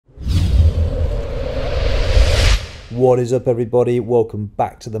What is up everybody, welcome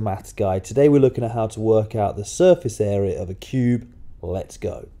back to the Maths Guide. Today we're looking at how to work out the surface area of a cube. Let's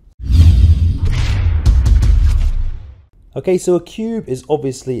go. Okay, so a cube is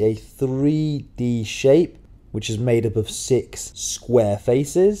obviously a 3D shape which is made up of 6 square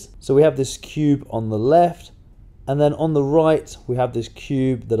faces. So we have this cube on the left, and then on the right we have this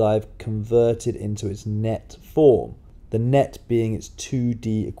cube that I've converted into its net form. The net being its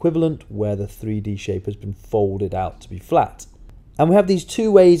 2D equivalent, where the 3D shape has been folded out to be flat. And we have these two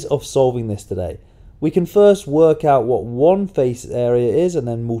ways of solving this today. We can first work out what one face area is and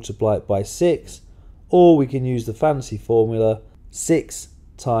then multiply it by 6, or we can use the fancy formula 6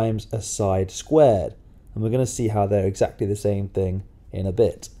 times a side squared. And we're going to see how they're exactly the same thing in a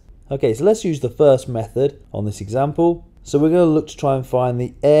bit. Okay, so let's use the first method on this example. So we're going to look to try and find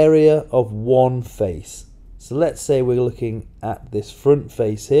the area of one face. So let's say we're looking at this front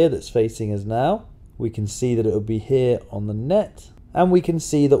face here that's facing us now. We can see that it will be here on the net, and we can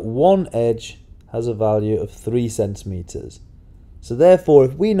see that one edge has a value of 3 centimeters. So therefore,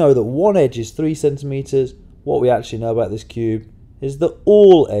 if we know that one edge is 3 centimeters, what we actually know about this cube is that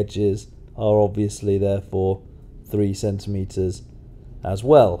all edges are obviously therefore 3 centimeters as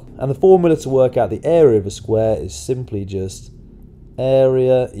well. And the formula to work out the area of a square is simply just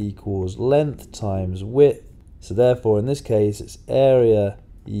area equals length times width. So therefore, in this case, it's area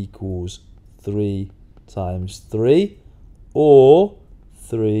equals 3 times 3, or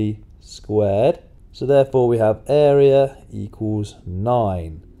 3 squared. So therefore, we have area equals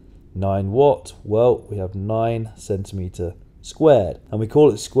 9. 9 what? Well, we have 9 centimeter squared. And we call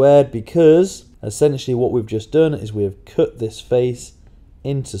it squared because essentially what we've just done is we have cut this face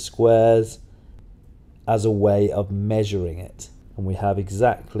into squares as a way of measuring it. And we have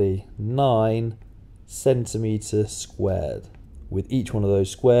exactly 9 centimeter squared, with each one of those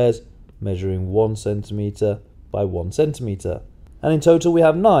squares measuring 1 centimeter by 1 centimeter. And in total we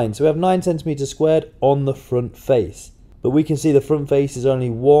have 9. So we have 9 centimeters squared on the front face. But we can see the front face is only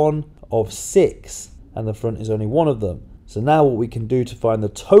one of 6, and the front is only one of them. So now what we can do to find the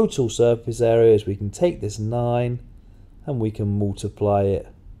total surface area is we can take this 9 and we can multiply it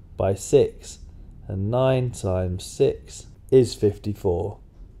by 6. And 9 times 6 is 54.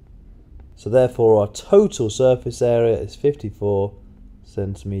 So therefore our total surface area is 54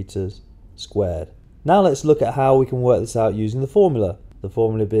 centimeters squared. Now let's look at how we can work this out using the formula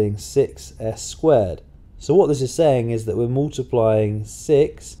being 6s squared. So what this is saying is that we're multiplying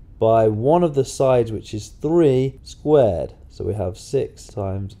 6 by one of the sides, which is 3 squared. So we have 6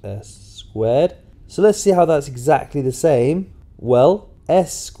 times s squared. So let's see how that's exactly the same. Well,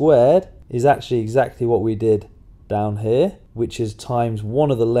 s squared is actually exactly what we did down here, which is times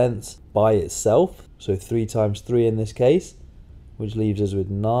one of the lengths by itself, so 3 times 3 in this case, which leaves us with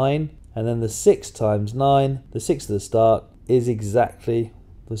 9, and then the 6 times 9, the 6 at the start, is exactly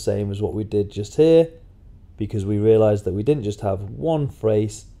the same as what we did just here, because we realized that we didn't just have one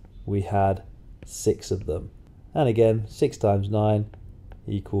face, we had 6 of them. And again, 6 times 9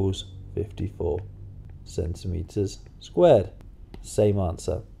 equals 54 centimeters squared. Same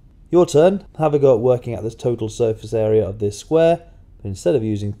answer. Your turn. Have a go at working out this total surface area of this square. But instead of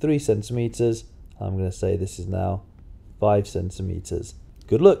using 3 centimeters, I'm going to say this is now 5 centimeters.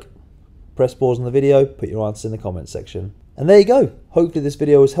 Good luck. Press pause on the video, put your answer in the comments section. And there you go. Hopefully this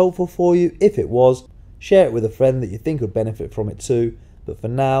video was helpful for you. If it was, share it with a friend that you think would benefit from it too. But for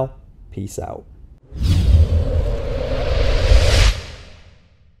now, peace out.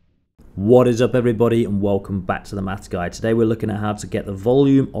 What is up everybody, and welcome back to the Maths Guide. Today we're looking at how to get the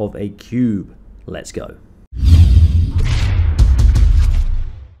volume of a cube. Let's go.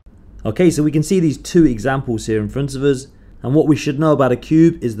 Okay, so we can see these two examples here in front of us, and what we should know about a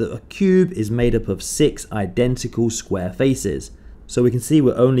cube is that a cube is made up of 6 identical square faces. So we can see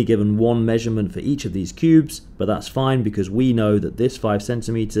we're only given one measurement for each of these cubes, but that's fine because we know that this 5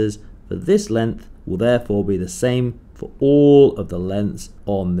 centimeters for this length will therefore be the same for all of the lengths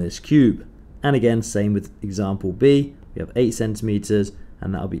on this cube. And again, same with example B, we have 8 centimeters,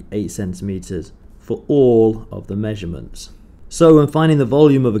 and that'll be 8 centimeters for all of the measurements. So when finding the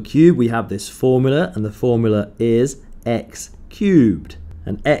volume of a cube, we have this formula, and the formula is x cubed,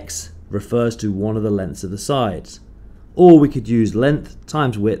 and x refers to one of the lengths of the sides. Or we could use length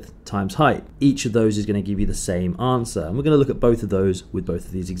times width times height. Each of those is going to give you the same answer, and we're going to look at both of those with both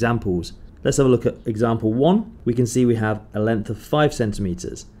of these examples. Let's have a look at example 1. We can see we have a length of 5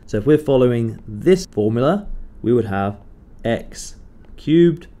 centimeters. So if we're following this formula, we would have x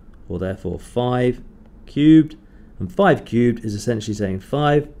cubed, or therefore 5 cubed, and 5 cubed is essentially saying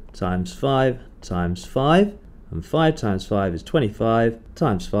 5 times 5 times 5, and 5 times 5 is 25,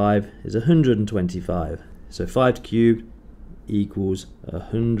 times 5 is 125. So 5 cubed equals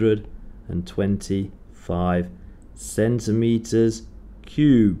 125 centimeters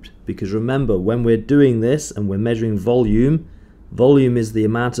cubed. Because remember, when we're doing this and we're measuring volume, volume is the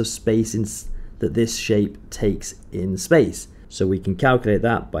amount of space that this shape takes in space. So we can calculate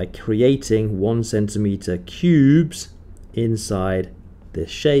that by creating 1 centimeter cubes inside this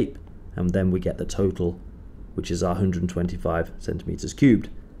shape, and then we get the total, which is our 125 centimeters cubed.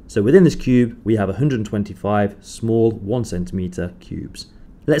 So within this cube, we have 125 small 1 centimeter cubes.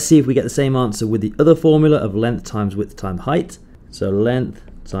 Let's see if we get the same answer with the other formula of length times width times height. So length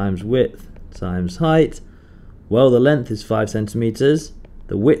times width times height. Well, the length is 5 centimeters,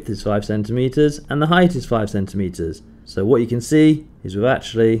 the width is 5 centimeters, and the height is 5 centimeters. So what you can see is we've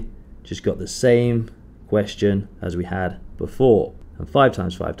actually just got the same question as we had before. And 5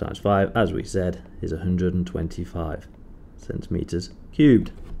 times 5 times 5, as we said, is 125 centimeters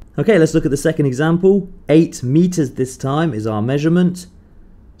cubed. Okay, let's look at the second example. 8 meters this time is our measurement.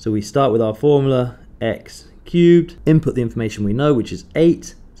 So we start with our formula, x cubed, input the information we know, which is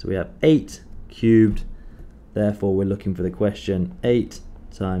 8. So we have 8 cubed. Therefore, we're looking for the question 8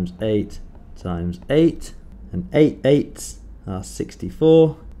 times 8 times 8. And 8 eighths are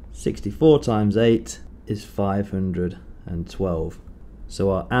 64. 64 times 8 is 512.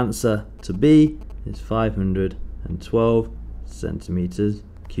 So our answer to B is 512 centimeters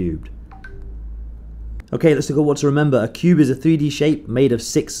cubed. Okay, let's look at what to remember. A cube is a 3D shape made of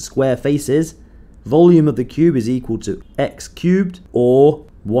 6 square faces. Volume of the cube is equal to x cubed, or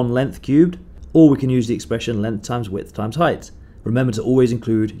 1 length cubed, or we can use the expression length times width times height. Remember to always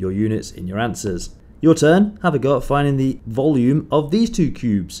include your units in your answers. Your turn, have a go at finding the volume of these 2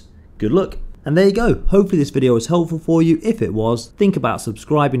 cubes. Good luck. And there you go. Hopefully this video was helpful for you. If it was, think about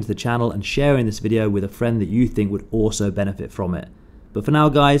subscribing to the channel and sharing this video with a friend that you think would also benefit from it. But for now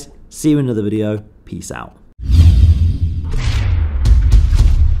guys, see you in another video. Peace out.